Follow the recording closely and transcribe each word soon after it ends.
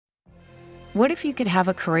What if you could have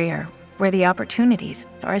a career where the opportunities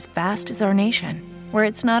are as vast as our nation, where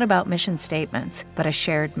it's not about mission statements, but a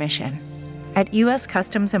shared mission? At U.S.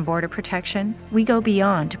 Customs and Border Protection, we go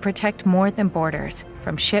beyond to protect more than borders.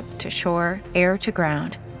 From ship to shore, air to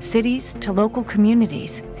ground, cities to local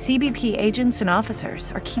communities, CBP agents and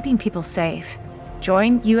officers are keeping people safe.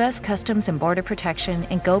 Join U.S. Customs and Border Protection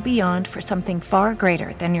and go beyond for something far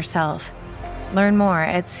greater than yourself. Learn more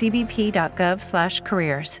at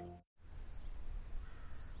cbp.gov/careers.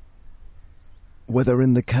 Whether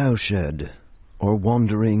in the cowshed or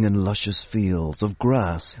wandering in luscious fields of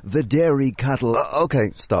grass, the dairy cattle...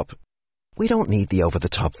 Okay, stop. We don't need the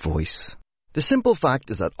over-the-top voice. The simple fact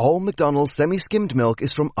is that all McDonald's semi-skimmed milk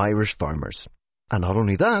is from Irish farmers. And not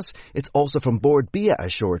only that, it's also from Bord Bia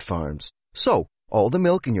Assured Farms. So, all the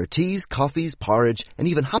milk in your teas, coffees, porridge, and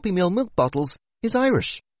even Happy Meal milk bottles is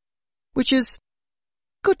Irish. Which is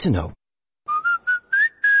good to know.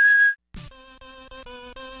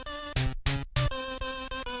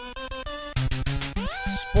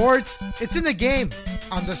 Sports, it's in the game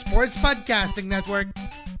on the Sports Podcasting Network.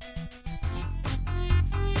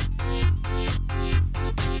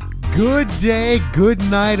 Good day, good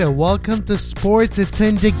night, and welcome to Sports, It's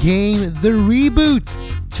in the Game, the reboot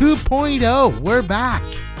 2.0. We're back.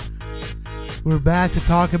 We're back to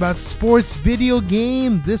talk about sports video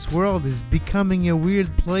game. This world is becoming a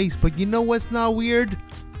weird place, but you know what's not weird?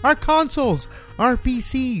 Our consoles, our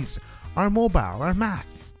PCs, our mobile, our Mac.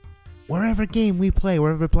 Wherever game we play,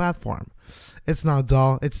 wherever platform. It's not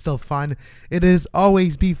dull. It's still fun. It is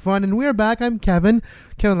always be fun. And we're back. I'm Kevin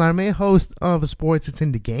Larme, host of Sports It's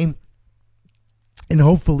in the Game. And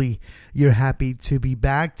hopefully you're happy to be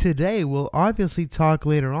back. Today we'll obviously talk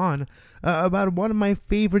later on about one of my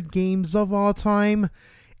favorite games of all time.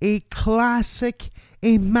 A classic,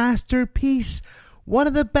 a masterpiece. One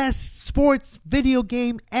of the best sports video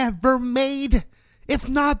game ever made. If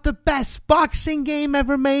not the best boxing game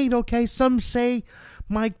ever made, okay? Some say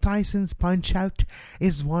Mike Tyson's Punch-Out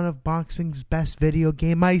is one of boxing's best video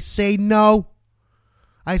game. I say no.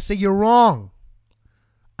 I say you're wrong.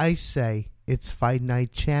 I say it's Fight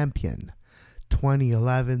Night Champion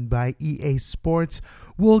 2011 by EA Sports.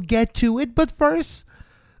 We'll get to it, but first,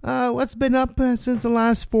 what's been up since the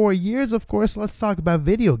last 4 years? Of course, let's talk about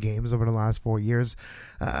video games over the last 4 years.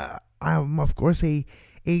 I'm, of course, a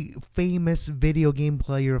famous video game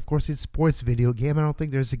player. Of course, it's sports video game. I don't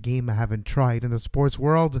think there's a game I haven't tried in the sports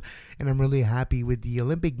world, and I'm really happy with the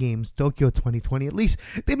Olympic Games, Tokyo 2020. At least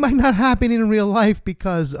they might not happen in real life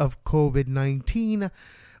because of COVID-19,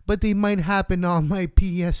 but they might happen on my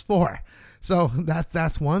PS4. So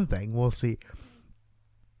that's one thing. We'll see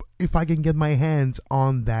if I can get my hands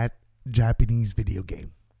on that Japanese video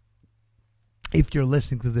game. If you're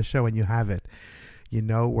listening to the show and you have it, you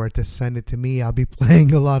know where to send it to me. I'll be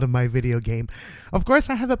playing a lot of my video game. Of course,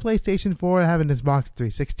 I have a PlayStation 4. I have an Xbox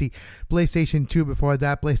 360, PlayStation 2 before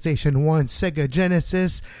that, PlayStation 1, Sega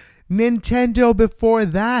Genesis, Nintendo before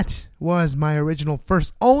that was my original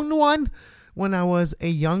first owned one when I was a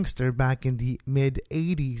youngster back in the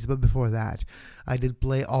mid-80s. But before that, I did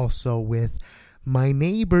play also with my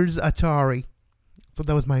neighbor's Atari. So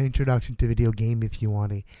that was my introduction to video game. If you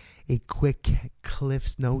want a quick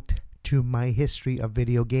Cliff's Note to my history of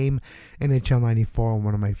video game, NHL 94,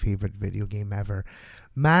 one of my favorite video game ever.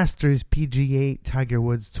 Masters PGA Tiger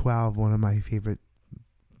Woods 12, one of my favorite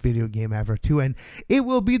video game ever too. And it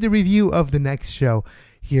will be the review of the next show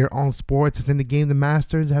here on Sports It's in the Game. The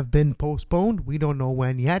Masters have been postponed. We don't know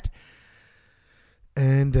when yet.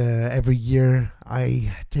 And every year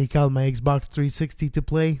I take out my Xbox 360 to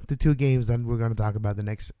play the two games that we're going to talk about the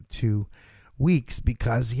next 2 weeks,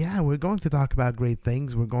 because we're going to talk about great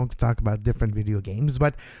things. We're going to talk about different video games,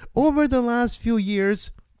 but over the last few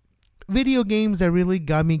years, video games that really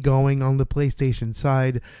got me going on the PlayStation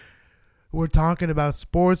side, we're talking about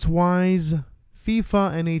sports wise,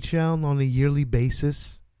 FIFA, NHL on a yearly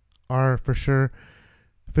basis are for sure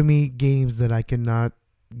for me games that I cannot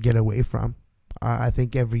get away from. I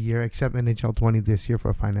think every year except NHL 20 this year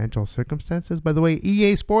for financial circumstances. By the way,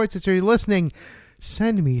 EA Sports, if you're listening,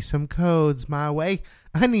 send me some codes my way.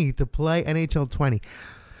 I need to play NHL 20.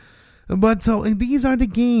 But so these are the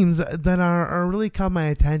games that are really caught my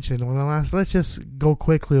attention. Let's just go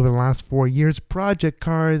quickly over the last 4 years. Project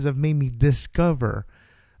Cars have made me discover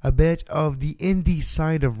a bit of the indie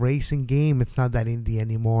side of racing game. It's not that indie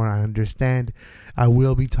anymore, I understand. I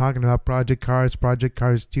will be talking about Project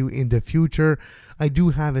Cars 2 in the future. I do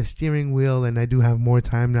have a steering wheel and I do have more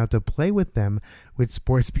time now to play with them, with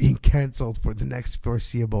sports being cancelled for the next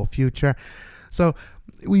foreseeable future. So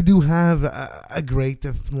we do have a great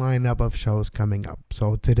lineup of shows coming up.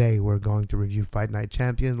 So today we're going to review Fight Night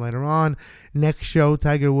Champion. Later on, next show,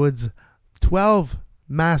 Tiger Woods 12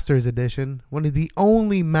 Masters Edition. One of the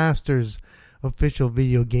only Masters official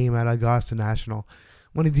video game at Augusta National.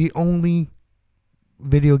 One of the only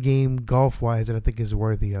video game golf-wise that I think is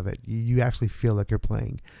worthy of it. You actually feel like you're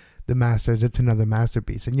playing the Masters. It's another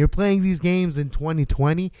masterpiece. And you're playing these games in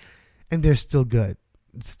 2020, and they're still good.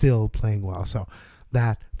 Still playing well. So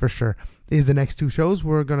that, for sure, is the next two shows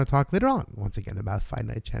we're going to talk later on, once again, about Fight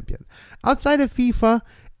Night Champion. Outside of FIFA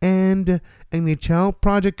and NHL,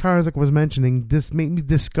 Project Cars, like I was mentioning, this made me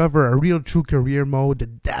discover a real true career mode, the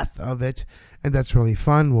death of it, and that's really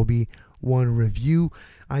fun. Will be one review.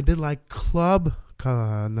 I did like Club,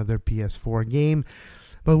 another PS4 game,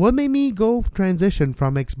 but what made me go transition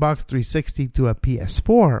from Xbox 360 to a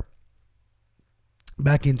PS4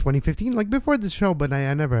 back in 2015, like before the show, but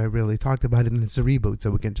I never really talked about it, and it's a reboot,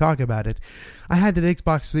 so we can talk about it. I had the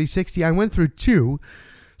Xbox 360. I went through two.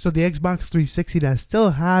 So the Xbox 360 that I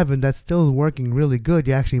still have and that's still working really good,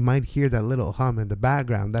 you actually might hear that little hum in the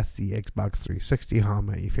background. That's the Xbox 360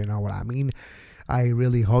 hum, if you know what I mean. I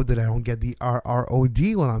really hope that I don't get the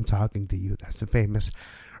RROD while I'm talking to you. That's the famous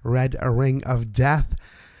Red Ring of Death.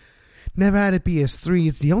 Never had a PS3.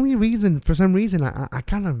 It's the only reason, for some reason, I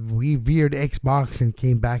kind of revered Xbox and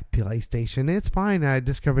came back PlayStation. It's fine. I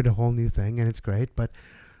discovered a whole new thing and it's great. But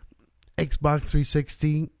Xbox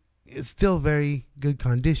 360 is still very good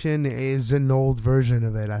condition. It is an old version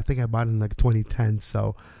of it. I think I bought it in like 2010.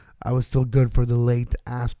 So I was still good for the late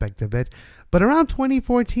aspect of it. But around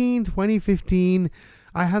 2014, 2015,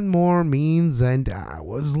 I had more means and I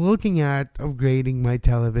was looking at upgrading my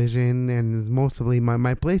television and mostly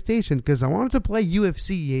my PlayStation because I wanted to play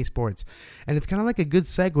UFC EA Sports. And it's kind of like a good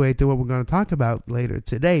segue to what we're going to talk about later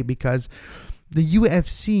today, because the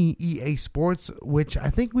UFC EA Sports, which I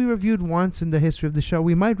think we reviewed once in the history of the show,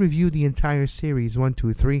 we might review the entire series 1,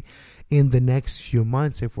 2, 3 in the next few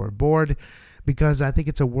months if we're bored, because I think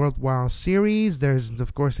it's a worthwhile series.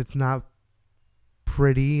 Of course, it's not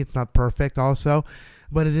pretty, it's not perfect also,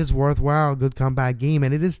 but it is worthwhile, good combat game,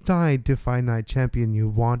 and it is tied to Fight Night Champion, you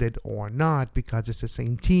want it or not, because it's the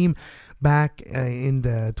same team. Back in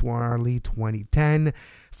the early 2010,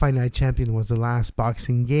 Fight Night Champion was the last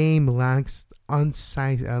boxing game, last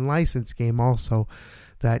unlicensed game also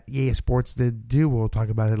that EA Sports did do. We'll talk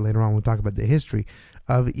about it later on. We'll talk about the history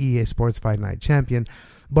of EA Sports Fight Night Champion.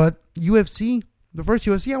 But UFC, the first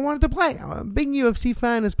UFC I wanted to play. I'm a big UFC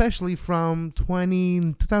fan, especially from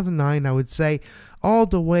 2009, I would say, all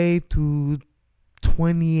the way to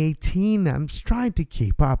 2018. I'm just trying to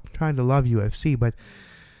keep up, trying to love UFC, but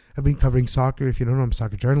I've been covering soccer. If you don't know, I'm a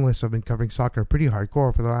soccer journalist, so I've been covering soccer pretty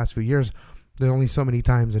hardcore for the last few years. There's only so many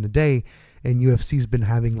times in a day, and UFC's been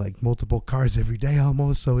having like multiple cards every day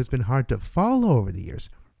almost, so it's been hard to follow over the years.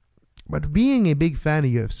 But being a big fan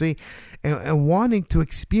of UFC and wanting to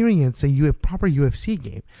experience a proper UFC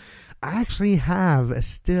game, I actually have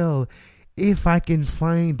still, if I can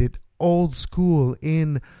find it, old school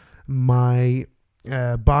in my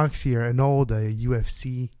box here, an old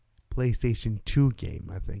UFC PlayStation 2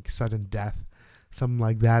 game, I think, Sudden Death, something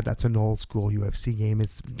like that. That's an old school UFC game.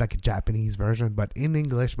 It's like a Japanese version, but in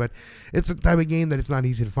English, but it's a type of game that it's not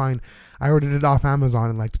easy to find. I ordered it off Amazon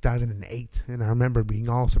in like 2008, and I remember being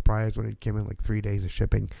all surprised when it came in like 3 days of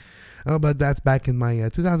shipping. But that's back in my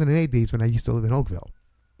 2008 days when I used to live in Oakville.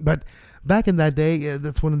 But back in that day,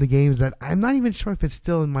 that's one of the games that I'm not even sure if it's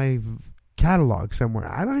still in my catalog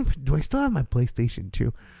somewhere. Do I still have my PlayStation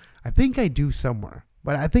 2? I think I do somewhere,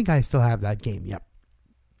 but I think I still have that game, yep.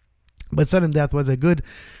 But Sudden Death was a good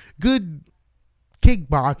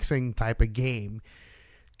kickboxing type of game.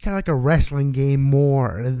 Kind of like a wrestling game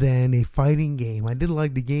more than a fighting game. I did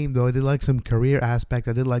like the game, though. I did like some career aspect.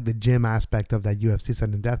 I did like the gym aspect of that UFC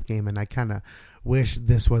Sudden Death game, and I kind of wish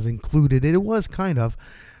this was included. It was kind of,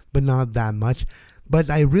 but not that much. But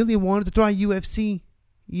I really wanted to try UFC,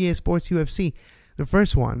 EA Sports UFC. The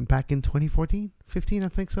first one back in 2014, 15, I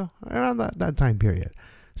think so. Around that time period.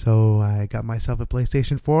 So I got myself a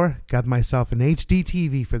PlayStation 4, got myself an HD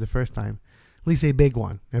TV for the first time. At least a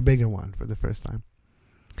bigger one for the first time.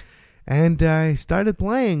 And I started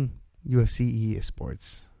playing UFC EA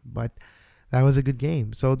Sports. But that was a good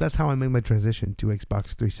game. So that's how I made my transition to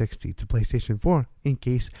Xbox 360 to PlayStation 4, in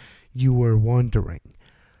case you were wondering.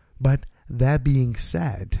 But that being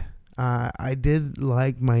said, I did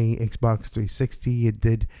like my Xbox 360. It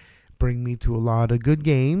did bring me to a lot of good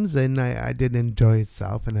games, and I did enjoy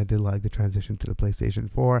itself, and I did like the transition to the PlayStation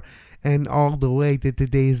 4 and all the way to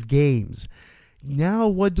today's games. Now,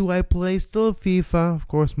 what do I play? Still FIFA, of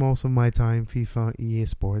course, most of my time, FIFA, EA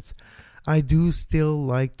Sports. I do still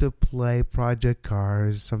like to play Project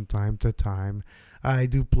Cars from time to time. I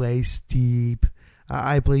do play Steep.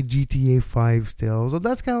 I play GTA 5 still. So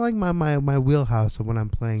that's kind of like my wheelhouse of what I'm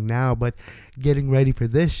playing now. But getting ready for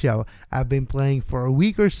this show, I've been playing for a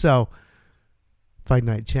week or so Fight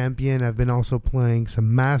Night Champion. I've been also playing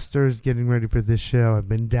some Masters, getting ready for this show. I've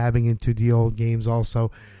been dabbing into the old games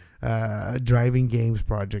also. Driving games,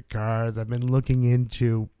 Project Cars. I've been looking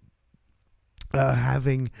into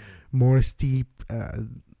having more steep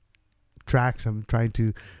tracks. I'm trying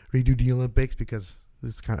to redo the Olympics because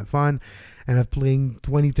it's kind of fun. And I'm playing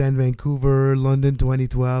 2010 Vancouver, London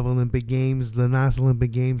 2012 Olympic Games, the last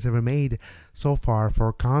Olympic Games ever made so far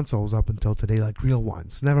for consoles up until today, like real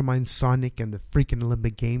ones. Never mind Sonic and the freaking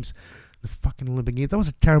Olympic Games. The fucking Olympic Games. That was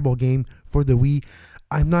a terrible game for the Wii.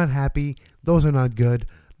 I'm not happy. Those are not good.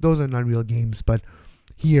 Those are not real games. But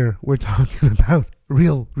here we're talking about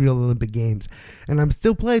real Olympic Games. And I'm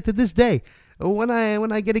still playing to this day. When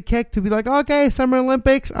I get a kick to be like, okay, Summer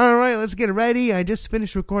Olympics, all right, let's get ready. I just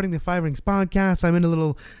finished recording the Five Rings podcast. I'm in a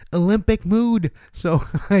little Olympic mood, so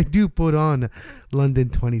I do put on London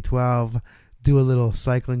 2012, do a little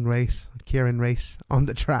cycling race, Karen race on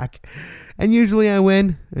the track, and usually I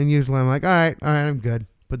win, and usually I'm like, all right, I'm good.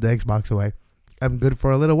 Put the Xbox away. I'm good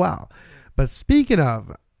for a little while. But speaking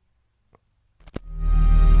of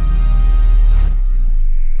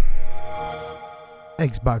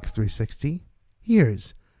Xbox 360,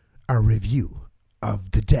 here's our review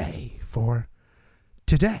of the day for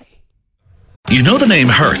today. You know the name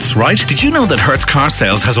Hertz, right? Did you know that Hertz Car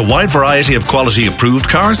Sales has a wide variety of quality approved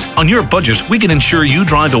cars? On your budget, we can ensure you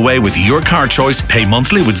drive away with your car choice, pay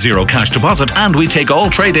monthly with zero cash deposit, and we take all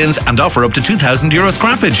trade-ins and offer up to €2,000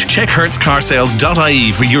 scrappage. Check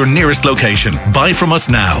hertzcarsales.ie for your nearest location. Buy from us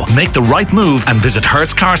now. Make the right move and visit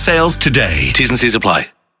Hertz Car Sales today. T's and C's apply.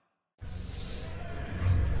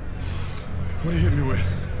 What did he hit me with?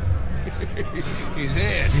 His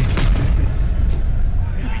head.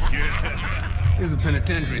 This is a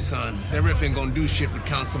penitentiary, son. That rip ain't gonna do shit but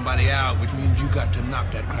count somebody out, which means you got to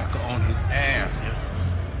knock that cracker on his ass.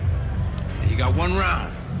 And you got one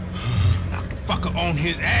round. Knock the fucker on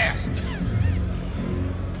his ass.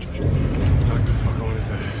 Knock the fuck on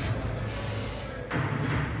his ass.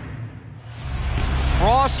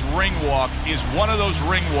 Frost Ring Walk is one of those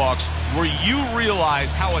ring walks where you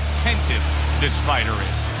realize how attentive this fighter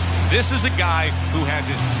is. This is a guy who has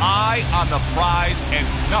his eye on the prize and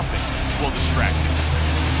nothing will distract him.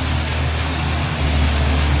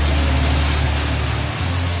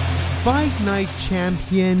 Fight Night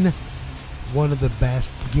Champion, one of the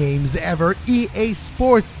best games ever. EA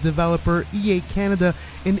Sports developer EA Canada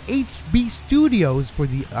and HB Studios for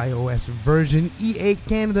the iOS version. EA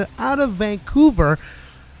Canada out of Vancouver,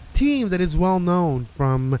 team that is well known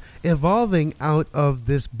from evolving out of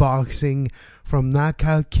this boxing, from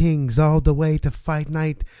Knockout Kings all the way to Fight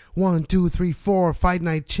Night 1, 2, 3, 4, Fight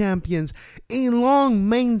Night Champions, a long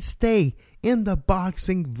mainstay in the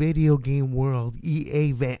boxing video game world.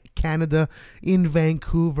 EA Canada in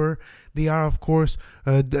Vancouver. They are, of course,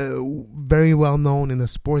 very well known in the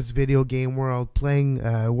sports video game world,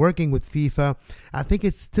 working with FIFA. I think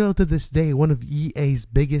it's still to this day one of EA's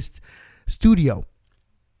biggest studio.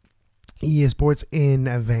 EA Sports in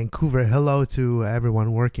Vancouver. Hello to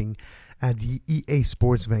everyone working at the EA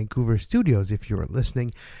Sports Vancouver studios, if you're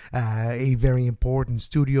listening. A very important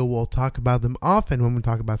studio. We'll talk about them often when we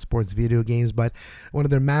talk about sports video games, but one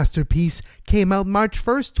of their masterpiece came out March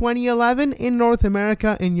 1st, 2011 in North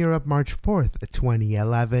America, in Europe March 4th,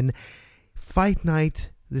 2011. Fight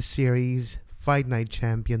Night, the series, Fight Night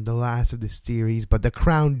Champion, the last of the series, but the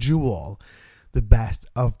crown jewel, the best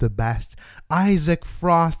of the best. Isaac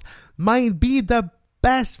Frost might be the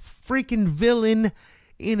best freaking villain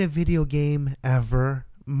in a video game ever.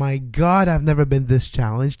 My God, I've never been this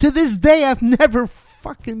challenged. To this day, I've never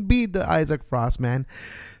fucking beat the Isaac Frost, man.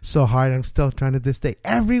 So hard. I'm still trying to this day.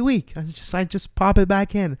 Every week, I just pop it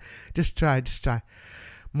back in. Just try.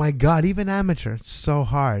 My God, even amateur, it's so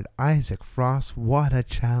hard. Isaac Frost, what a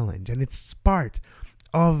challenge. And it's part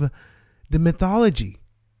of the mythology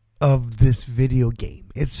of this video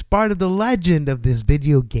game. It's part of the legend of this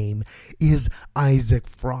video game is Isaac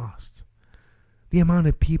Frost. The amount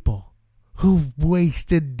of people who've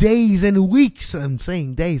wasted days and weeks, I'm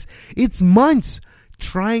saying days, it's months,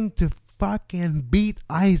 trying to fucking beat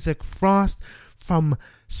Isaac Frost from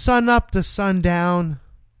sun up to sundown,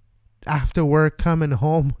 after work, coming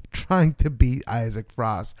home, trying to beat Isaac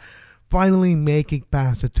Frost. Finally making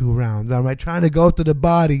past the 2 rounds. All right, trying to go to the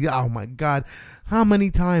body. Oh my God. How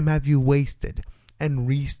many times have you wasted and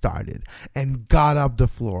restarted and got up the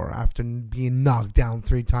floor after being knocked down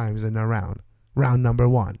 3 times in a round? Round number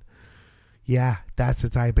 1. Yeah, that's the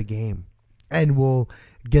type of game. And we'll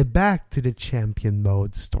get back to the champion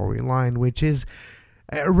mode storyline, which is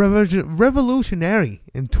revolutionary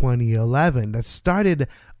in 2011. That started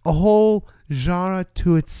a whole genre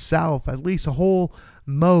to itself, at least a whole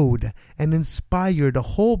mode, and inspired a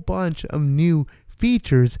whole bunch of new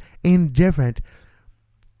features in different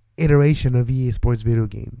iteration of EA Sports video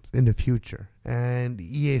games in the future. And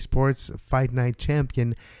EA Sports Fight Night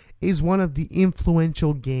Champion is one of the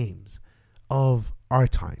influential games of our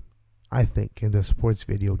time, I think, in the sports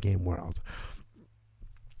video game world.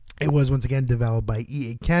 It was once again developed by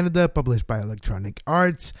EA Canada, published by Electronic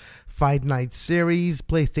Arts. Fight Night series,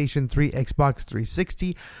 PlayStation 3, Xbox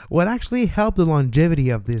 360. What actually helped the longevity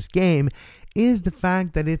of this game is the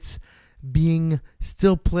fact that it's being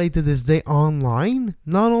still played to this day online,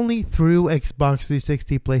 not only through Xbox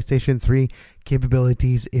 360, PlayStation 3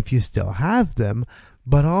 capabilities if you still have them,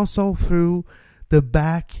 but also through the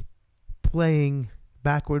backward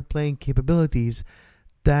playing capabilities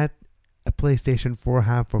that a PlayStation 4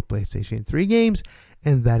 have for PlayStation 3 games,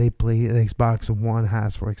 and that Xbox One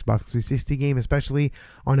has for Xbox 360 game, especially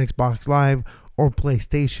on Xbox Live or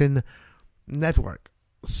PlayStation Network.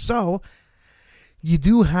 So you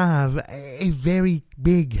do have a very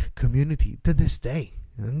big community to this day,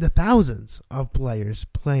 and the thousands of players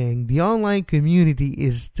playing. The online community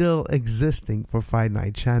is still existing for Fight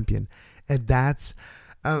Night Champion, and that's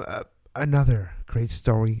another great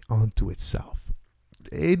story unto itself.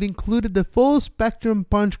 It included the full spectrum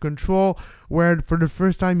punch control, where for the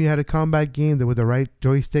first time you had a combat game that with the right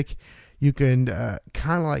joystick, you can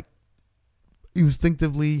kind of like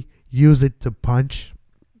instinctively use it to punch.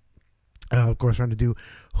 Of course, trying to do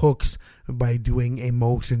hooks by doing a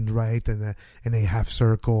motion right and a half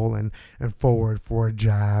circle and forward for a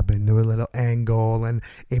jab and do a little angle and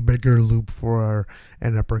a bigger loop for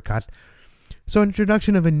an uppercut. So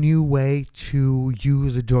introduction of a new way to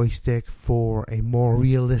use a joystick for a more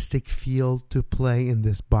realistic feel to play in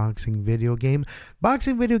this boxing video game.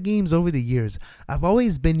 Boxing video games over the years have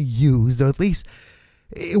always been used, or at least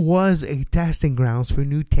it was a testing grounds for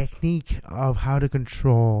new technique of how to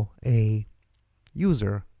control a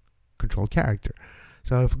user-controlled character.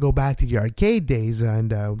 So if we go back to the arcade days and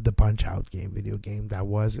the Punch-Out game, video game that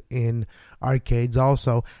was in arcades,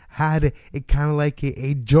 also had a kind of like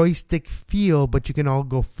a joystick feel, but you can all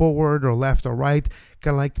go forward or left or right,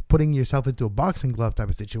 kind of like putting yourself into a boxing glove type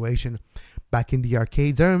of situation back in the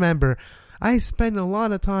arcades. I remember I spent a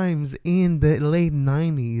lot of times in the late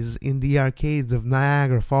 90s in the arcades of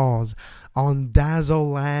Niagara Falls on Dazzle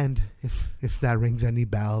Land, if that rings any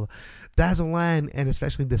bell. Dazzle Land, and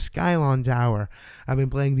especially the Skylon Tower. I've been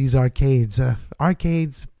playing these arcades.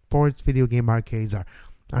 Arcades, sports video game arcades are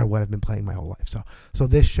what I've been playing my whole life. So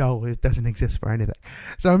this show, it doesn't exist for anything.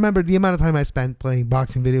 So I remember the amount of time I spent playing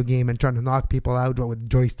boxing video game and trying to knock people out with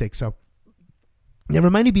joysticks. So it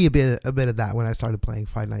reminded me a bit of that when I started playing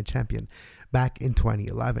Fight Night Champion back in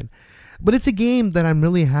 2011. But it's a game that I'm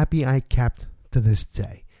really happy I kept to this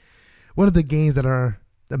day. One of the games that are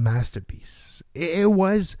a masterpiece. It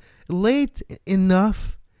was late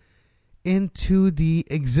enough into the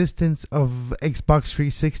existence of Xbox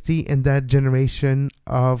 360 and that generation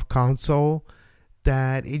of console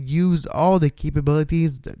that it used all the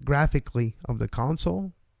capabilities graphically of the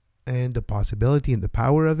console and the possibility and the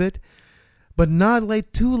power of it, but not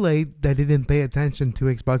too late that it didn't pay attention to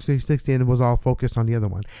Xbox 360 and it was all focused on the other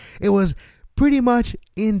one. It was pretty much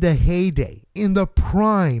in the heyday, in the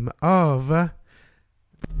prime of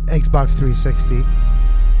Xbox 360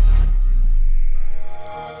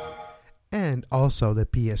 and also the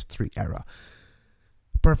PS3 era.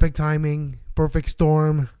 Perfect timing, perfect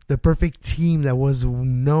storm, the perfect team that was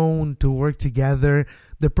known to work together,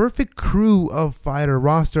 the perfect crew of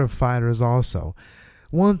roster of fighters also.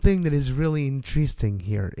 One thing that is really interesting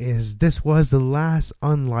here is this was the last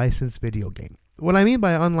unlicensed video game. What I mean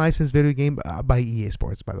by unlicensed video game, by EA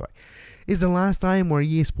Sports, by the way, is the last time where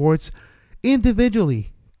EA Sports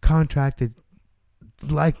individually contracted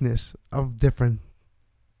likeness of different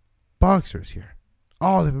boxers here,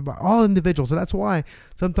 all individuals. So that's why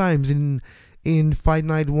sometimes in Fight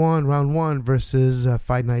Night 1 round 1 versus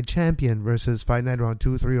Fight Night Champion versus Fight Night round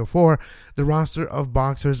 2, 3 or 4, the roster of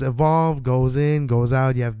boxers evolve, goes in, goes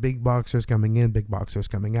out. You have big boxers coming in, big boxers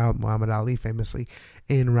coming out. Muhammad Ali famously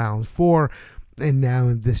in round 4, and now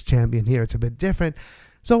in this champion here it's a bit different.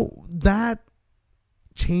 So that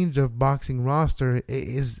change of boxing roster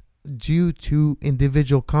is due to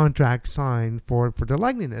individual contracts signed for the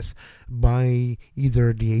likeness by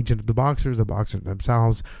either the agent of the boxers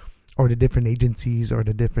themselves, or the different agencies or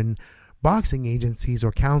the different boxing agencies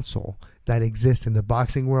or council that exist in the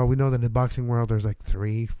boxing world. We know that in the boxing world there's like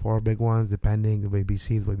 3-4 big ones, depending, the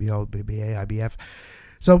WBC, the WBO, WBA, IBF.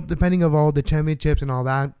 So depending of all the championships and all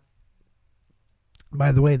that.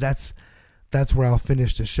 By the way, that's where I'll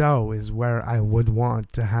finish the show, is where I would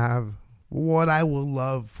want to have what I would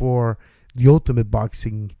love for the ultimate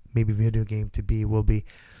boxing, maybe video game to be, will be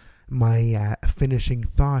my finishing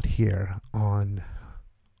thought here on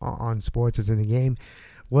sports as in a game.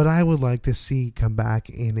 What I would like to see come back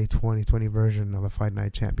in a 2020 version of a Fight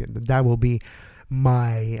Night Champion. That will be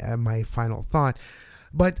my final thought.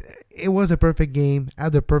 But it was a perfect game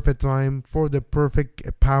at the perfect time for the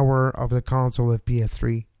perfect power of the console of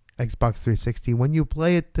PS3, Xbox 360. When you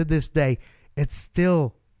play it to this day, it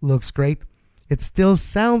still looks great. It still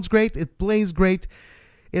sounds great. It plays great.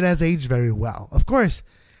 It has aged very well. Of course,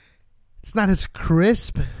 it's not as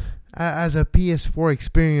crisp as a PS4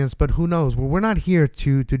 experience, but who knows? Well, we're not here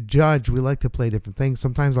to judge. We like to play different things.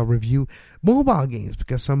 Sometimes I'll review mobile games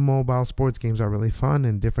because some mobile sports games are really fun,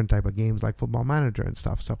 and different type of games like Football Manager and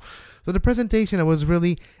stuff. So the presentation, I was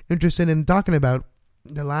really interested in talking about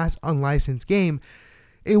the last unlicensed game.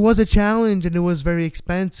 It was a challenge, and it was very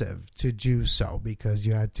expensive to do so because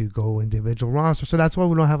you had to go individual roster. So that's why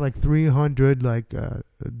we don't have like 300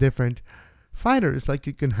 different fighters like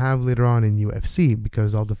you can have later on in UFC,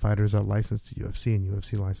 because all the fighters are licensed to UFC, and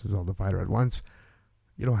UFC licenses all the fighter at once.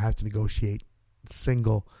 You don't have to negotiate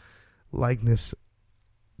single likeness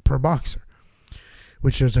per boxer,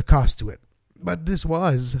 which there's a cost to it. But this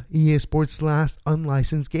was EA Sports' last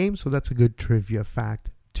unlicensed game, so that's a good trivia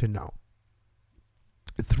fact to know.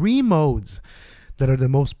 3 modes that are the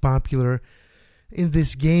most popular in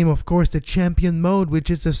this game. Of course, the champion mode,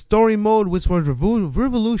 which is a story mode, which was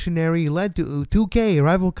revolutionary, led to 2K, a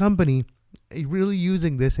rival company, really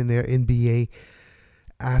using this in their NBA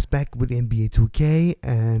aspect with NBA 2K,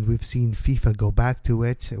 and we've seen FIFA go back to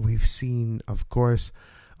it. We've seen, of course,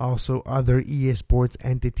 also other EA Sports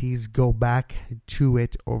entities go back to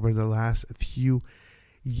it over the last few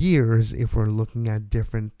years, if we're looking at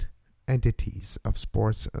different entities of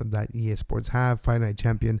sports that EA Sports have. Fight Night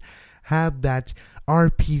Champion have that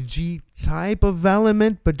RPG type of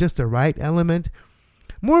element, but just the right element,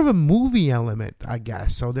 more of a movie element, I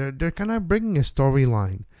guess. So they're kind of bringing a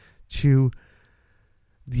storyline to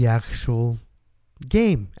the actual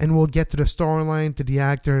game, and we'll get to the storyline, to the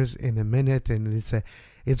actors in a minute, and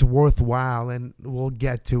it's worthwhile, and we'll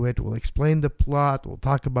get to it. We'll explain the plot, we'll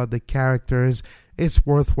talk about the characters. It's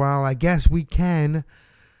worthwhile. I guess we can.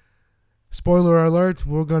 Spoiler alert,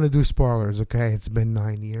 we're going to do spoilers, okay? It's been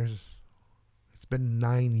 9 years. It's been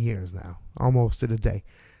 9 years now, almost to the day.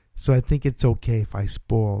 So I think it's okay if I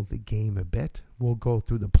spoil the game a bit. We'll go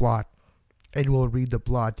through the plot, and we'll read the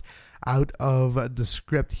plot out of the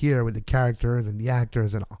script here with the characters and the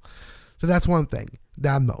actors and all. So that's one thing,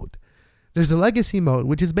 that mode. There's a legacy mode,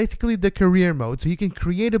 which is basically the career mode. So you can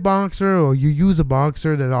create a boxer, or you use a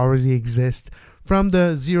boxer that already exists from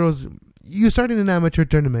the zeros. You start in an amateur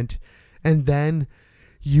tournament, and then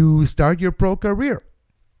you start your pro career.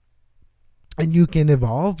 And you can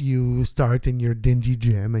evolve. You start in your dingy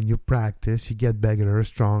gym and you practice. You get better,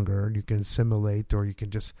 stronger. You can simulate, or you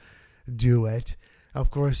can just do it.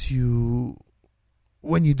 Of course,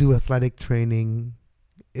 when you do athletic training,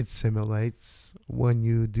 it simulates. When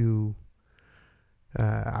you do,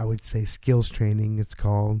 I would say, skills training, it's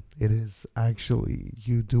called. It is actually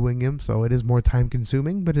you doing them. So it is more time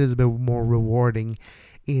consuming, but it is a bit more rewarding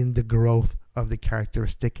in the growth of the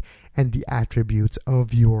characteristic and the attributes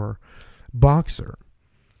of your boxer.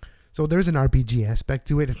 So there's an RPG aspect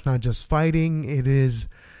to it. It's not just fighting. It is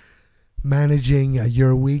managing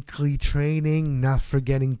your weekly training, not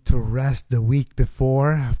forgetting to rest the week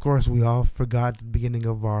before. Of course, we all forgot at the beginning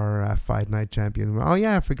of our Fight Night Champion. Oh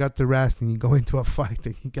yeah, I forgot to rest, and you go into a fight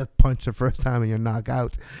and you get punched the first time and you're knocked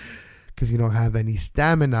out because you don't have any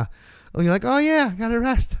stamina. And you're like, oh yeah, I gotta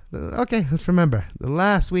rest. Okay, let's remember. The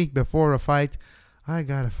last week before a fight, I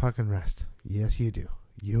gotta fucking rest. Yes, you do.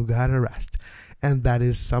 You gotta rest. And that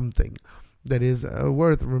is something that is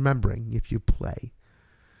worth remembering if you play.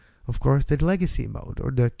 Of course, the legacy mode,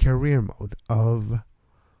 or the career mode of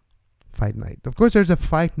Fight Night. Of course, there's a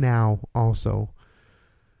Fight Now also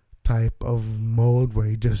type of mode where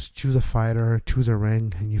you just choose a fighter, choose a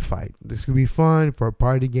ring, and you fight. This could be fun for a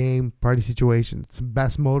party game, party situation. It's the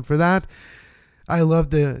best mode for that. I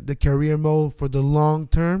love the career mode for the long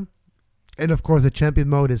term. And of course, the champion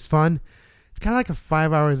mode is fun. It's kind of like a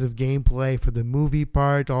 5 hours of gameplay for the movie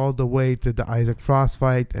part all the way to the Isaac Frost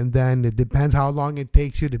fight. And then it depends how long it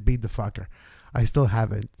takes you to beat the fucker. I still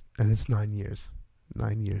haven't. And it's 9 years.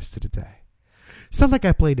 9 years to the day. It's not like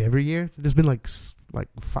I played every year. There's been like like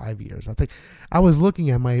 5 years. I think I was looking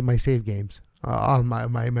at my save games on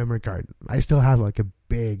my memory card. I still have like a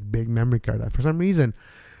big memory card. For some reason,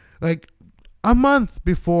 like a month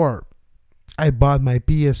before I bought my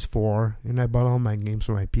PS4 and I bought all my games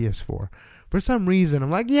for my PS4. For some reason,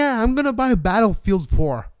 I'm like, yeah, I'm gonna buy Battlefield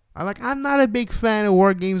 4. I'm not a big fan of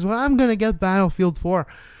war games, but I'm gonna get Battlefield 4,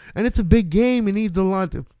 and it's a big game. It needs a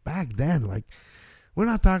lot. Back then, like, we're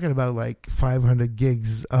not talking about like 500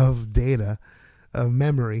 gigs of data, of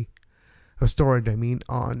memory, of storage. I mean,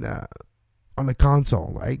 on the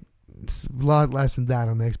console, right? It's a lot less than that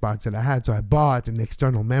on the Xbox that I had. So I bought an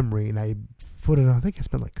external memory, and I put it on. I think I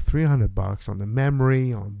spent like $300 on the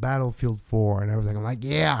memory, on Battlefield 4, and everything. I'm like,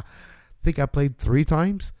 yeah. I think I played 3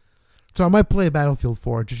 times. So I might play Battlefield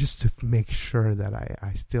 4 just to make sure that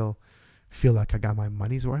I still feel like I got my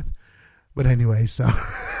money's worth. But anyway, so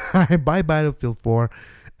I buy Battlefield 4,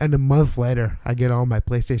 and a month later, I get on my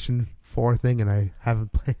PlayStation 4 thing, and I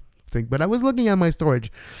haven't played thing. But I was looking at my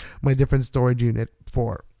storage, my different storage unit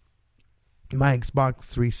for my Xbox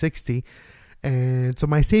 360. And so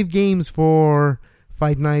my save games for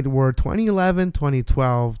Fight Night were 2011,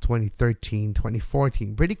 2012, 2013,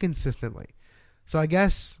 2014, pretty consistently. So I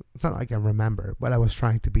guess it's not like I remember, but I was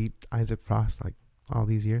trying to beat Isaac Frost like all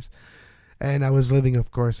these years. And I was living,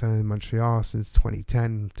 of course, in Montreal since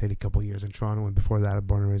 2010. Stayed a couple years in Toronto, and before that, I was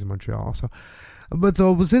born and raised in Montreal also. But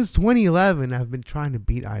so since 2011, I've been trying to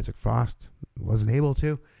beat Isaac Frost. Wasn't able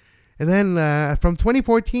to. And then from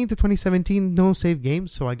 2014 to 2017, no save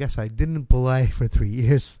games. So I guess I didn't play for 3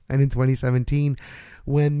 years. And in 2017,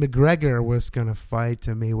 when McGregor was going to fight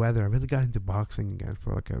Mayweather, I really got into boxing again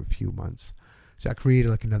for like a few months. So I created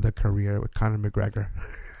like another career with Conor McGregor.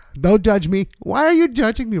 Don't judge me. Why are you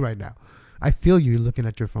judging me right now? I feel you looking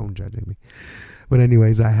at your phone judging me. But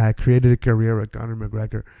anyways, I had created a career with Conor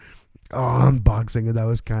McGregor on boxing, and that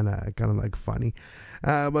was kind of like funny.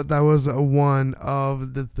 But that was one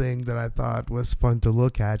of the things that I thought was fun to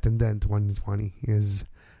look at. And then 2020 is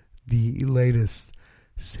the latest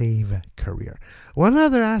save career. One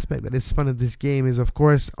other aspect that is fun of this game is, of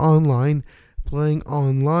course, online. Playing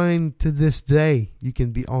online to this day, you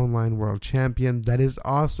can be online world champion. That is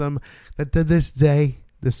awesome. That to this day,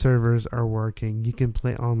 the servers are working. You can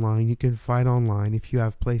play online. You can fight online if you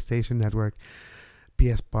have PlayStation Network,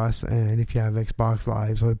 PS Plus, and if you have Xbox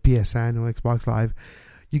Live, so PSN or Xbox Live,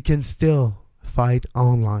 you can still fight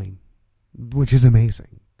online, which is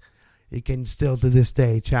amazing. You can still, to this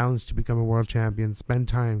day, challenge to become a world champion, spend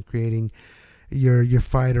time creating your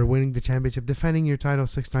fight or winning the championship, defending your title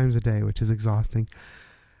 6 times a day, which is exhausting.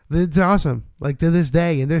 It's awesome, like to this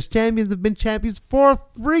day. And there's champions that have been champions for a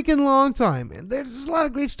freaking long time. And there's a lot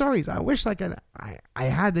of great stories. I wish I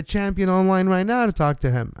had the champion online right now to talk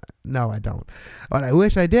to him. No, I don't. But I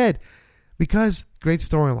wish I did, because great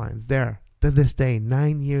storylines there to this day,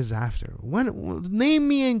 9 years after. Name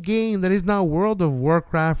me a game that is not World of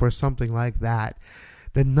Warcraft or something like that.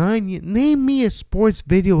 Name me a sports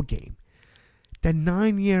video game that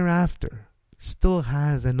 9 years after still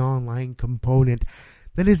has an online component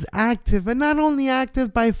that is active, and not only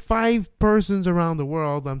active by 5 persons around the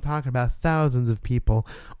world. I'm talking about thousands of people.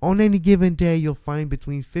 On any given day, you'll find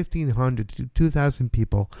between 1,500 to 2,000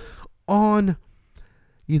 people on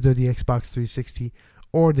either the Xbox 360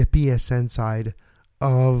 or the PSN side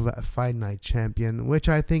of Fight Night Champion, which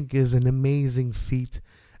I think is an amazing feat,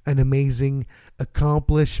 an amazing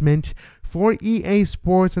accomplishment for EA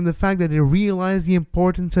Sports. And the fact that they realized the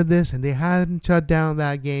importance of this and they hadn't shut down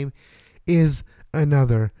that game is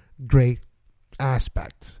another great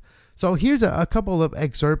aspect. So here's a couple of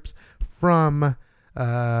excerpts from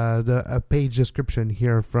the page description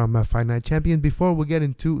here from Fight Night Champion before we get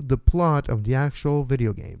into the plot of the actual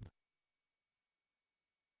video game.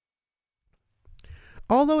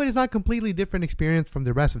 Although it is not a completely different experience from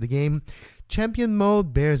the rest of the game, Champion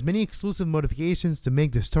Mode bears many exclusive modifications to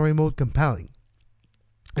make the story mode compelling.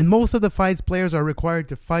 In most of the fights, players are required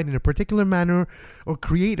to fight in a particular manner or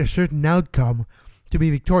create a certain outcome to be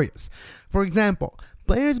victorious. For example,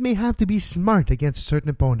 players may have to be smart against a certain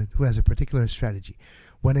opponent who has a particular strategy.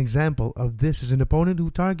 One example of this is an opponent who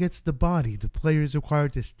targets the body. The player is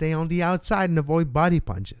required to stay on the outside and avoid body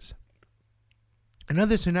punches.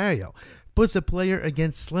 Another scenario puts a player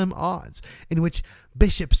against slim odds, in which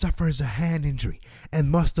Bishop suffers a hand injury and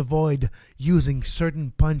must avoid using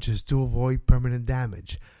certain punches to avoid permanent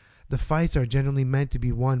damage. The fights are generally meant to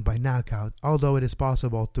be won by knockout, although it is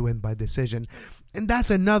possible to win by decision. And that's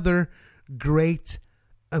another great,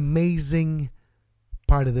 amazing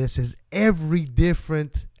part of this, is every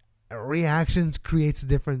different reactions creates a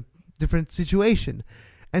different situation.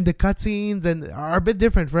 And the cutscenes are a bit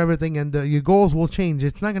different for everything, and your goals will change.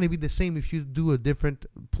 It's not going to be the same if you do a different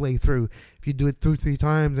playthrough. If you do it 2-3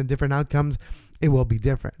 times and different outcomes, it will be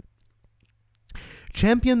different.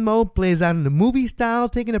 Champion mode plays out in a movie style,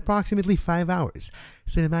 taking approximately 5 hours.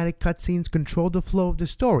 Cinematic cutscenes control the flow of the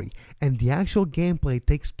story, and the actual gameplay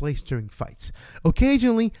takes place during fights.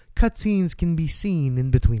 Occasionally, cutscenes can be seen in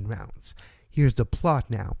between rounds. Here's the plot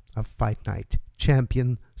now of Fight Night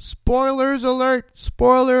Champion. Spoilers alert!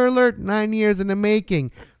 Spoiler alert! 9 years in the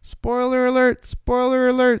making. Spoiler alert! Spoiler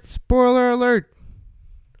alert! Spoiler alert!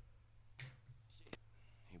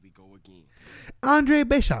 Here we go again. Andre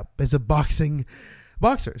Bishop is a boxer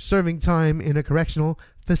serving time in a correctional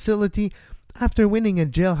facility. After winning a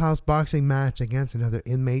jailhouse boxing match against another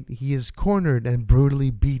inmate, he is cornered and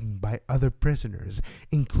brutally beaten by other prisoners,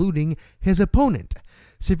 including his opponent,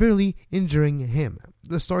 severely injuring him.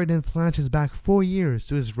 The story then flashes back 4 years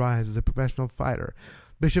to his rise as a professional fighter.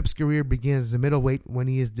 Bishop's career begins as a middleweight when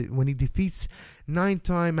he defeats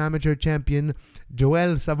 9-time amateur champion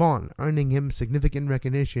Joel Savon, earning him significant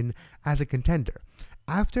recognition as a contender.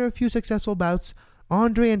 After a few successful bouts,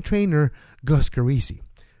 Andre and trainer Gus Carisi,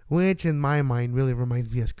 which in my mind really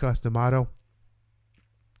reminds me of Cus D'Amato,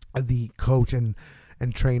 the coach and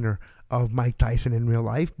trainer of Mike Tyson in real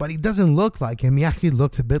life, but he doesn't look like him. He actually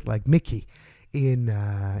looks a bit like Mickey in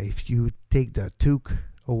if you take the toque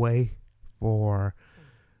away for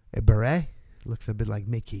a beret, it looks a bit like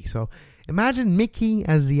Mickey. So imagine Mickey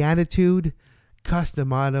as the attitude, Cus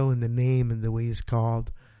D'Amato in the name and the way he's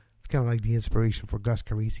called. It's kind of like the inspiration for Gus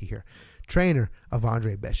Carisi here, trainer of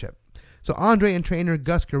Andre Bishop. So Andre and trainer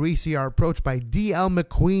Gus Carisi are approached by D.L.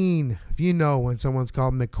 McQueen. If you know when someone's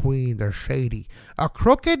called McQueen, they're shady. A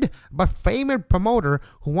crooked but famous promoter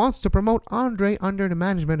who wants to promote Andre under the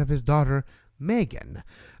management of his daughter, Megan.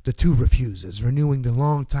 The two refuses, renewing the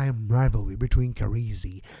long-time rivalry between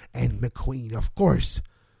Carisi and McQueen. Of course,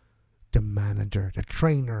 the manager, the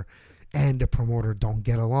trainer, and the promoter don't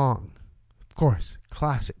get along. Of course,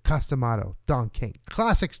 classic Cus D'Amato, Don King.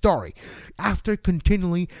 Classic story. After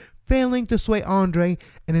continually failing to sway Andre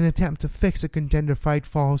in an attempt to fix a contender fight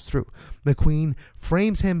falls through, McQueen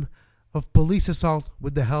frames him of police assault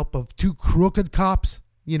with the help of 2 crooked cops.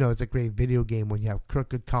 You know, it's a great video game when you have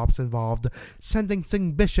crooked cops involved,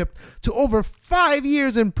 sentencing Bishop to over 5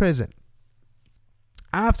 years in prison.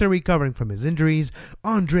 After recovering from his injuries,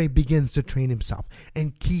 Andre begins to train himself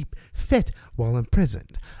and keep fit while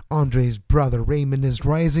imprisoned. Andre's brother Raymond is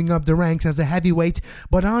rising up the ranks as a heavyweight,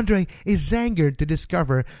 but Andre is angered to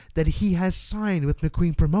discover that he has signed with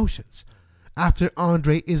McQueen Promotions. After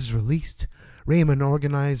Andre is released, Raymond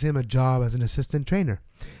organized him a job as an assistant trainer.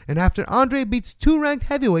 And after Andre beats 2 ranked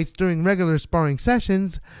heavyweights during regular sparring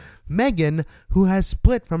sessions, Megan, who has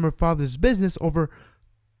split from her father's business over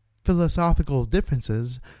philosophical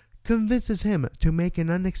differences, convinces him to make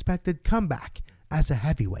an unexpected comeback as a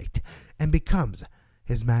heavyweight and becomes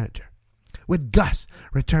his manager, with Gus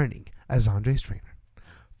returning as Andre's trainer.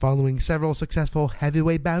 Following several successful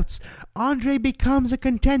heavyweight bouts, Andre becomes a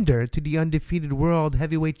contender to the undefeated world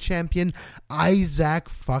heavyweight champion Isaac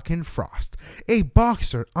fucking Frost, a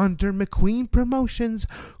boxer under McQueen Promotions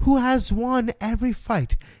who has won every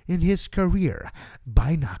fight in his career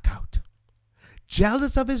by knockout.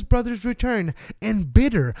 Jealous of his brother's return and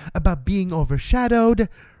bitter about being overshadowed,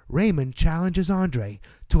 Raymond challenges Andre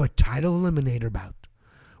to a title eliminator bout,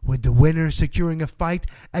 with the winner securing a fight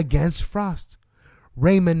against Frost.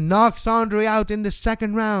 Raymond knocks Andre out in the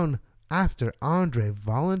second round after Andre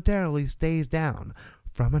voluntarily stays down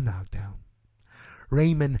from a knockdown.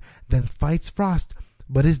 Raymond then fights Frost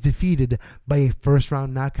but is defeated by a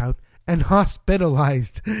first-round knockout and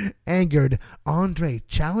hospitalized. Angered, Andre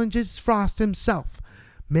challenges Frost himself.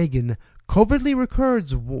 Megan covertly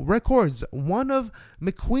records one of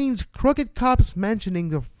McQueen's crooked cops mentioning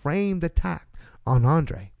the framed attack on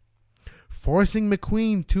Andre, forcing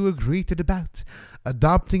McQueen to agree to the bout.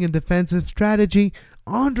 Adopting a defensive strategy,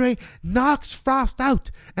 Andre knocks Frost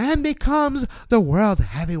out and becomes the world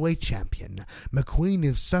heavyweight champion. McQueen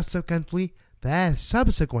is subsequently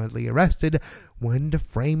arrested when the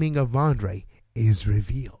framing of Andre is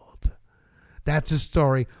revealed. That's the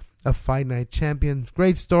story of Fight Night Champion.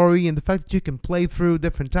 Great story, and the fact that you can play through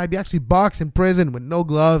different types. You actually box in prison with no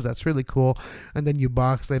gloves. That's really cool. And then you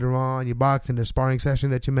box later on. You box in the sparring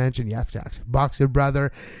session that you mentioned. You have to actually box your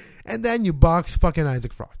brother. And then you box fucking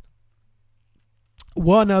Isaac Frost.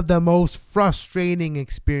 One of the most frustrating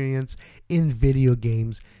experience in video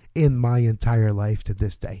games in my entire life to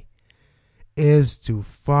this day is to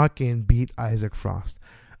fucking beat Isaac Frost.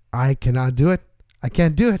 I cannot do it. I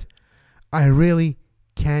can't do it. I really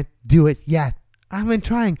can't do it yet. I've been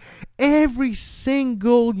trying Every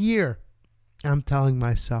single year, I'm telling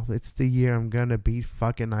myself it's the year I'm going to beat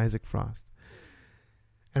fucking Isaac Frost.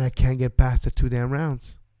 And I can't get past the 2 damn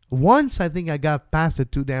rounds. Once I think I got past the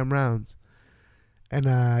 2 damn rounds. And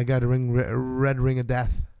I got a red ring of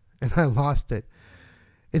death. And I lost it.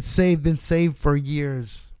 It's been saved for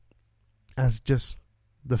years as just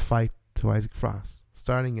the fight to Isaac Frost.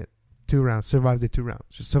 Starting at 2 rounds. Survive the 2 rounds.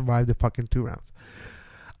 Just survive the fucking 2 rounds.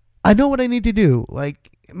 I know what I need to do.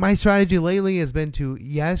 Like, my strategy lately has been to,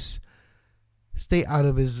 yes, stay out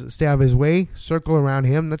of his way, circle around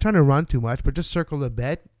him. Not trying to run too much, but just circle a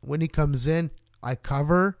bit. When he comes in, I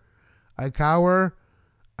cover, I cower,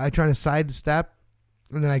 I try to sidestep,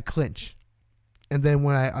 and then I clinch. And then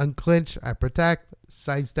when I unclinch, I protect,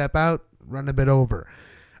 sidestep out, run a bit over.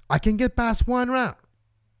 I can get past 1 round.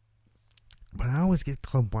 But I always get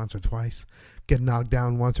clumped once or twice, get knocked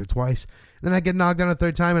down once or twice. Then I get knocked down a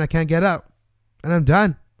 3rd time and I can't get up. And I'm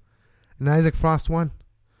done. And Isaac Frost won.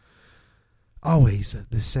 Always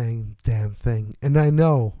the same damn thing. And I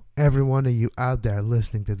know every one of you out there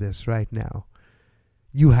listening to this right now,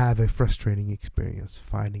 you have a frustrating experience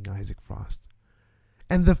fighting Isaac Frost.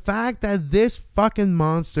 And the fact that this fucking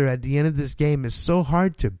monster at the end of this game is so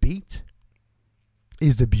hard to beat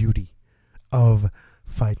is the beauty of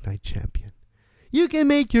Fight Night Champion. You can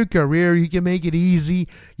make your career, you can make it easy,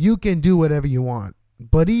 you can do whatever you want.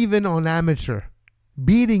 But even on amateur,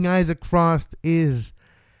 beating Isaac Frost is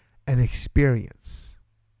an experience.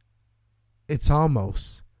 It's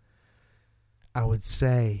almost, I would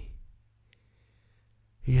say,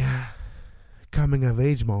 coming of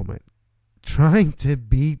age moment. Trying to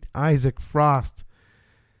beat Isaac Frost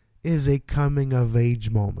is a coming of age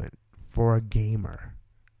moment for a gamer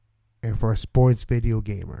and for a sports video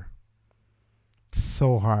gamer. It's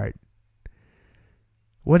so hard.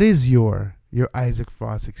 What is your Isaac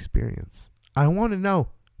Frost experience? I want to know.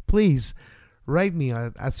 Please write me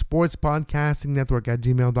at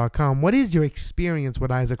sportspodcastingnetwork@gmail.com. What is your experience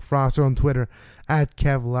with Isaac Frost? Or on Twitter at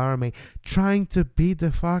KevLarame. Trying to beat the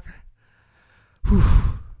fucker.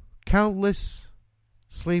 Countless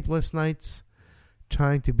sleepless nights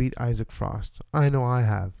trying to beat Isaac Frost. I know I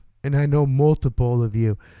have. And I know multiple of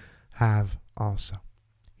you have also.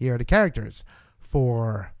 Here are the characters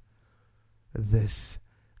for this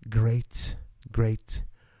great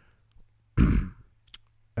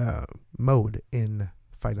mode in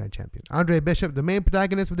Fight Night Champion. Andre Bishop, the main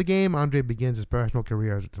protagonist of the game. Andre begins his professional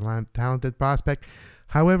career as a talented prospect.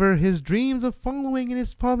 However, his dreams of following in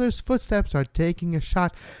his father's footsteps are taking a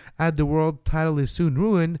shot at the world title is soon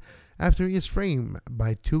ruined after he is framed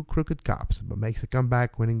by 2 crooked cops, but makes a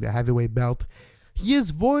comeback, winning the heavyweight belt. He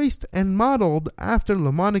is voiced and modeled after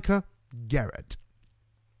LaMonica Garrett.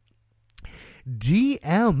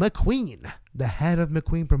 D.L. McQueen, the head of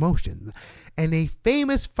McQueen Promotions, and a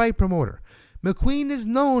famous fight promoter. McQueen is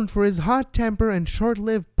known for his hot temper and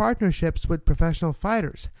short-lived partnerships with professional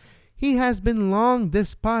fighters. He has been long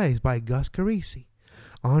despised by Gus Carisi,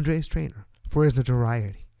 Andre's trainer, for his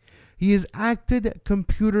notoriety. He is acted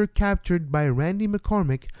computer captured by Randy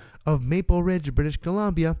McCormick of Maple Ridge, British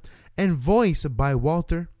Columbia, and voiced by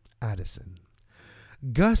Walter Addison.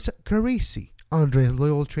 Gus Carisi, Andre's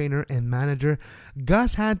loyal trainer and manager.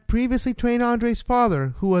 Gus had previously trained Andre's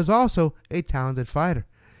father, who was also a talented fighter.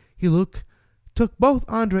 He took both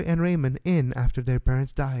Andre and Raymond in after their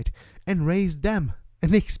parents died and raised them.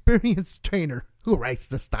 An experienced trainer who writes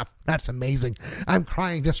the stuff. That's amazing. I'm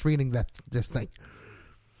crying just reading this thing.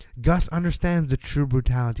 Gus understands the true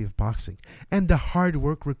brutality of boxing and the hard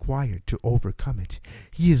work required to overcome it.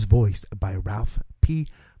 He is voiced by Ralph P.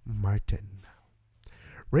 Martin.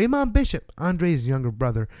 Raymond Bishop, Andre's younger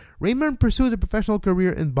brother. Raymond pursues a professional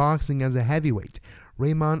career in boxing as a heavyweight.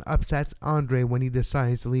 Raymond upsets Andre when he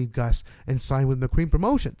decides to leave Gus and sign with McQueen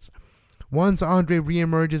Promotions. Once Andre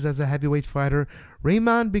reemerges as a heavyweight fighter,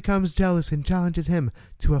 Raymond becomes jealous and challenges him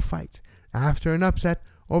to a fight. After an upset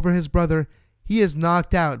over his brother, he is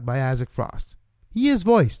knocked out by Isaac Frost. He is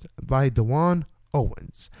voiced by Dewan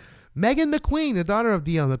Owens. Megan McQueen, the daughter of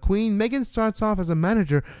D.L. McQueen. Megan starts off as a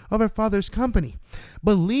manager of her father's company,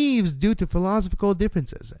 but leaves due to philosophical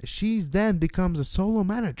differences. She then becomes a solo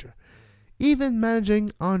manager, even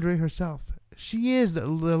managing Andre herself. She is the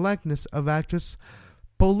likeness of actress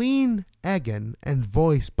Pauline Egan and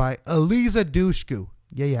voiced by Eliza Dushku.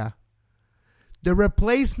 Yeah. The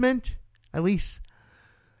replacement, at least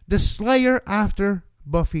the Slayer after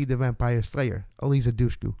Buffy the Vampire Slayer, Eliza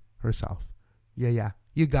Dushku herself. Yeah.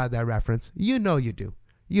 You got that reference. You know you do.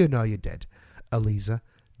 You know you did. Eliza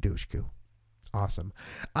Dushku. Awesome.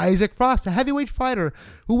 Isaac Frost, a heavyweight fighter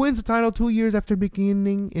who wins the title 2 years after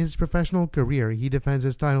beginning his professional career. He defends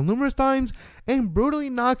his title numerous times and brutally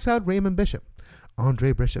knocks out Raymond Bishop,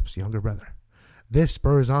 Andre Bishop's younger brother. This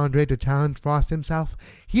spurs Andre to challenge Frost himself.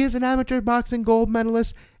 He is an amateur boxing gold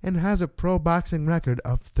medalist and has a pro boxing record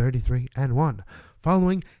of 33-1,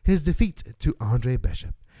 following his defeat to Andre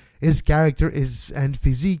Bishop. His character and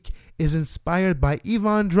physique is inspired by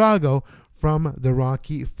Ivan Drago from the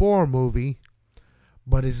Rocky IV movie,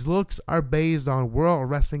 but his looks are based on World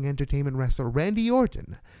Wrestling Entertainment wrestler Randy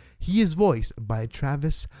Orton. He is voiced by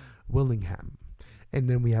Travis Willingham. And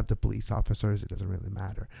then we have the police officers. It doesn't really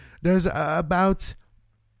matter. There's about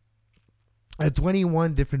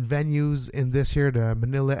 21 different venues in this here. The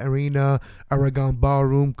Manila Arena, Aragon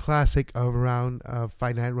Ballroom, Classic of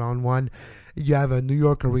Fight Night Round 1. You have a New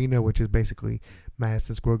York Arena, which is basically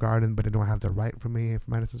Madison Square Garden, but they don't have the right for me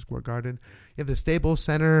for Madison Square Garden. You have the Staples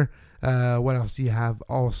Center. What else do you have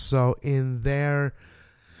also in there?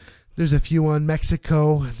 There's a few in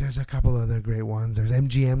Mexico. There's a couple other great ones. There's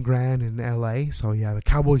MGM Grand in LA. So you have a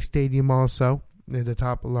Cowboy Stadium also in the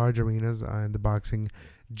top large arenas, and the boxing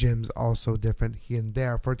gyms also different here and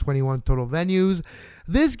there. For 21 total venues,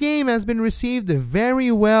 this game has been received very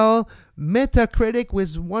well. Metacritic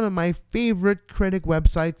was one of my favorite critic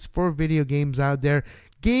websites for video games out there.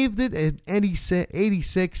 Gave it an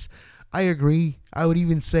 86. I agree. I would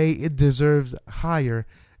even say it deserves higher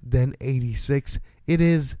than 86. It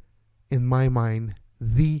is, in my mind,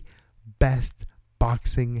 the best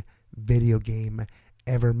boxing video game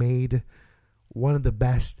ever made. One of the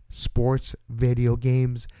best sports video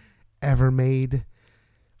games ever made.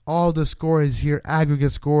 All the scores here,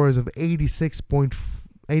 aggregate scores of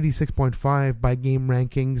 86.5 by Game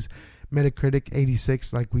Rankings. Metacritic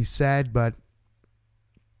 86, like we said, but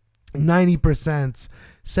 90%,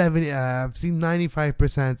 70. I've seen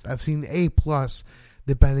 95%. I've seen A+,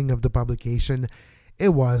 depending of the publication.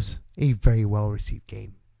 It was a very well-received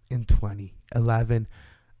game in 2011.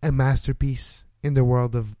 A masterpiece in the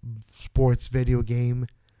world of sports video game.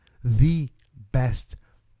 The best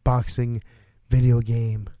boxing video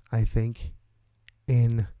game, I think,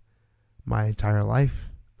 in my entire life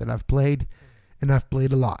that I've played. And I've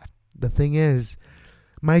played a lot. The thing is,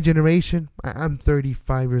 my generation, I'm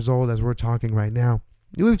 35 years old as we're talking right now.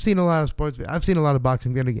 We've seen a lot of sports. I've seen a lot of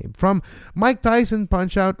boxing video games. From Mike Tyson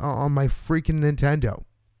Punch-Out on my freaking Nintendo,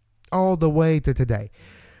 all the way to today.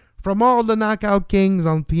 From all the Knockout Kings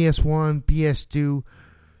on PS1, PS2,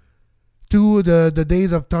 to the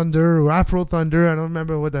Days of Thunder or Afro Thunder. I don't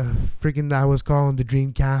remember what the freaking that was called, the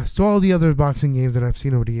Dreamcast. To all the other boxing games that I've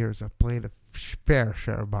seen over the years. I've played a fair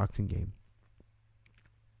share of boxing game.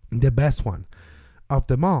 The best one of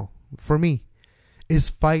them all, for me, is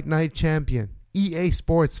Fight Night Champion. EA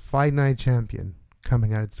Sports Fight Night Champion,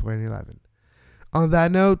 coming out in 2011. On that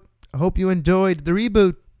note, I hope you enjoyed the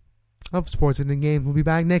reboot of Sports in the Game. We'll be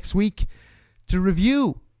back next week to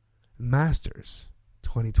review Masters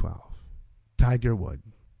 2012. Tiger Woods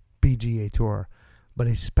PGA Tour, but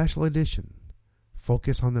a special edition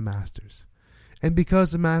focus on the Masters. And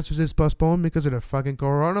because the Masters is postponed because of the fucking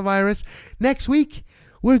coronavirus, next week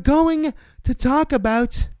we're going to talk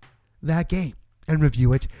about that game and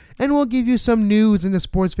review it. And we'll give you some news in the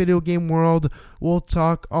sports video game world. We'll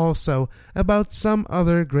talk also about some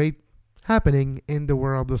other great happening in the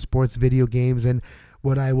world of sports video games and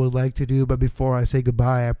what I would like to do. But before I say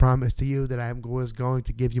goodbye, I promise to you that I was going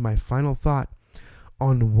to give you my final thought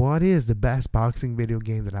on what is the best boxing video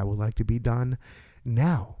game that I would like to be done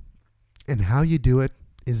now. And how you do it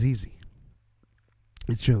is easy.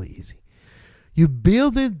 It's really easy. You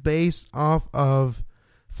build it based off of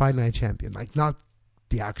Fight Night Champion. Like, not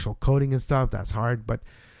the actual coding and stuff. That's hard. But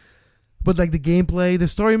like the gameplay, the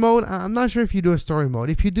story mode, I'm not sure if you do a story mode.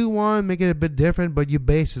 If you do one, make it a bit different, but you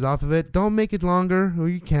base it off of it. Don't make it longer, or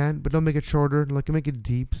you can, but don't make it shorter. Like, make it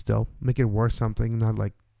deep still. Make it worth something, not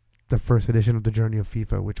like the first edition of the Journey of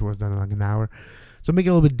FIFA, which was done in like an hour. So make it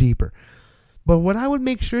a little bit deeper. But what I would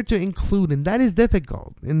make sure to include, and that is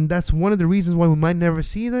difficult, and that's one of the reasons why we might never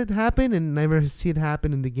see that happen, and never see it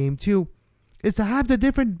happen in the game too, is to have the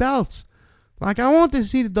different belts. Like, I want to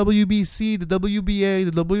see the WBC, the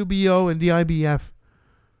WBA, the WBO, and the IBF.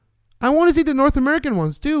 I want to see the North American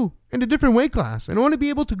ones too, in a different weight class. And I want to be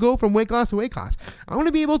able to go from weight class to weight class. I want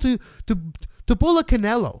to be able to pull a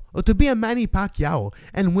Canelo, or to be a Manny Pacquiao,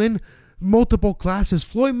 and win multiple classes.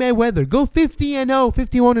 Floyd Mayweather, go 50-0,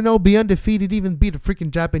 51-0, be undefeated, even beat the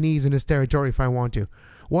freaking Japanese in his territory if I want to.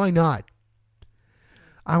 Why not?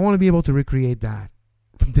 I want to be able to recreate that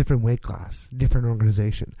from different weight class, different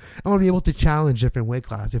organization. I want to be able to challenge different weight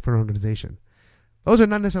class, different organization. Those are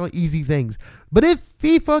not necessarily easy things. But if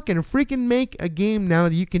FIFA can freaking make a game now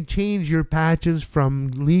that you can change your patches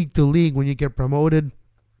from league to league when you get promoted,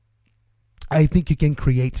 I think you can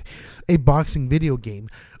create a boxing video game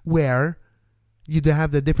where you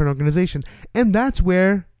have the different organization. And that's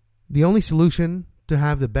where the only solution to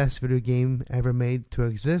have the best video game ever made to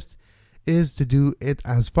exist is to do it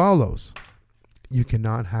as follows. You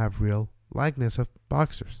cannot have real likeness of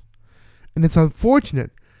boxers. And it's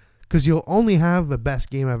unfortunate because you'll only have the best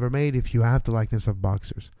game ever made if you have the likeness of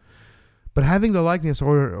boxers. But having the likeness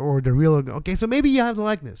or the real... Okay, so maybe you have the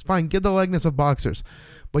likeness. Fine, get the likeness of boxers.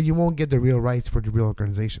 But you won't get the real rights for the real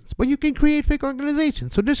organizations. But you can create fake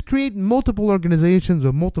organizations. So just create multiple organizations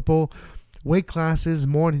or multiple weight classes,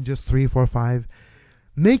 more than just 3, 4, 5.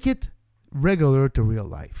 Make it regular to real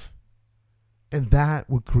life. And that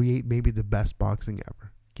would create maybe the best boxing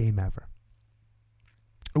game ever.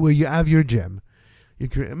 Where you have your gym.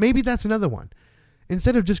 Maybe that's another one.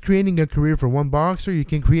 Instead of just creating a career for one boxer, you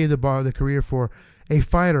can create the career for a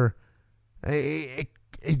fighter, a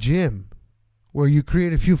gym, where you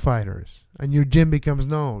create a few fighters and your gym becomes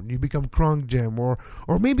known. You become Kronk Gym, or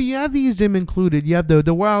maybe you have these gym included. You have the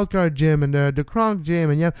Wildcard Gym and the Kronk Gym,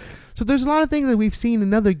 and so there's a lot of things that we've seen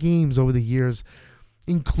in other games over the years,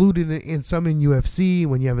 included in some in UFC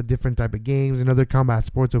when you have a different type of games and other combat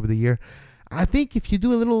sports over the year. I think if you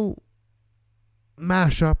do a little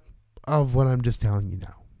mashup of what I'm just telling you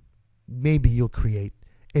now, maybe you'll create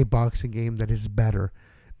a boxing game that is better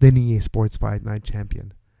than EA Sports Fight Night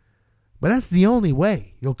Champion. But that's the only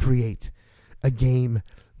way you'll create a game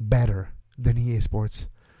better than EA Sports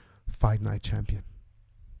Fight Night Champion.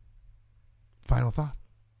 Final thought.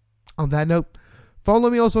 On that note, follow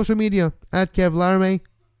me on social media at Kev Laramie.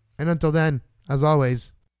 And until then, as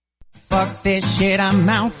always, fuck this shit, I'm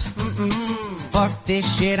out. Fuck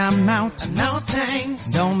this shit, I'm out. No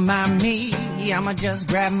thanks. Don't mind me. I'ma just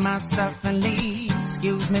grab my stuff and leave.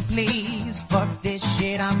 Excuse me, please. Fuck this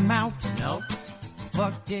shit, I'm out. Nope.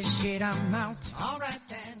 Fuck this shit, I'm out. Alright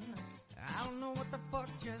then. I don't know what the fuck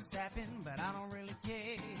just happened, but I don't really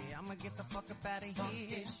care. I'ma get the fuck up out of here. Fuck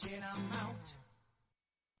this shit, I'm out.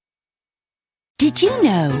 Did you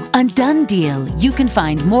know on Done Deal you can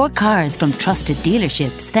find more cars from trusted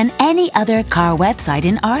dealerships than any other car website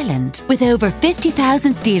in Ireland? With over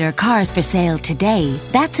 50,000 dealer cars for sale today,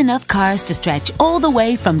 that's enough cars to stretch all the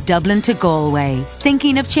way from Dublin to Galway.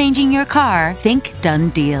 Thinking of changing your car? Think Done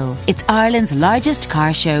Deal. It's Ireland's largest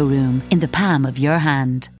car showroom in the palm of your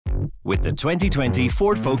hand. With the 2020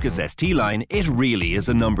 Ford Focus ST line, it really is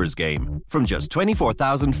a numbers game. From just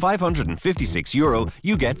 €24,556,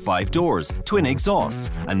 you get 5 doors, twin exhausts,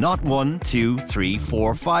 and not 1, 2, 3,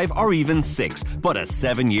 4, 5, or even 6, but a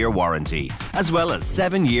 7-year warranty, as well as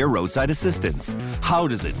 7-year roadside assistance. How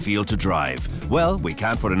does it feel to drive? Well, we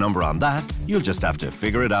can't put a number on that. You'll just have to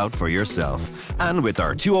figure it out for yourself. And with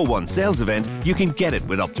our 201 sales event, you can get it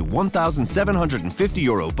with up to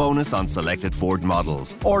 €1,750 bonus on selected Ford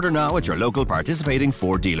models. Order now at your local participating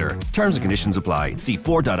Ford dealer. Terms and conditions apply. See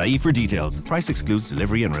Ford.ie for details. Price excludes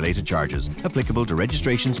delivery and related charges. Applicable to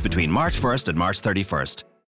registrations between March 1st and March 31st.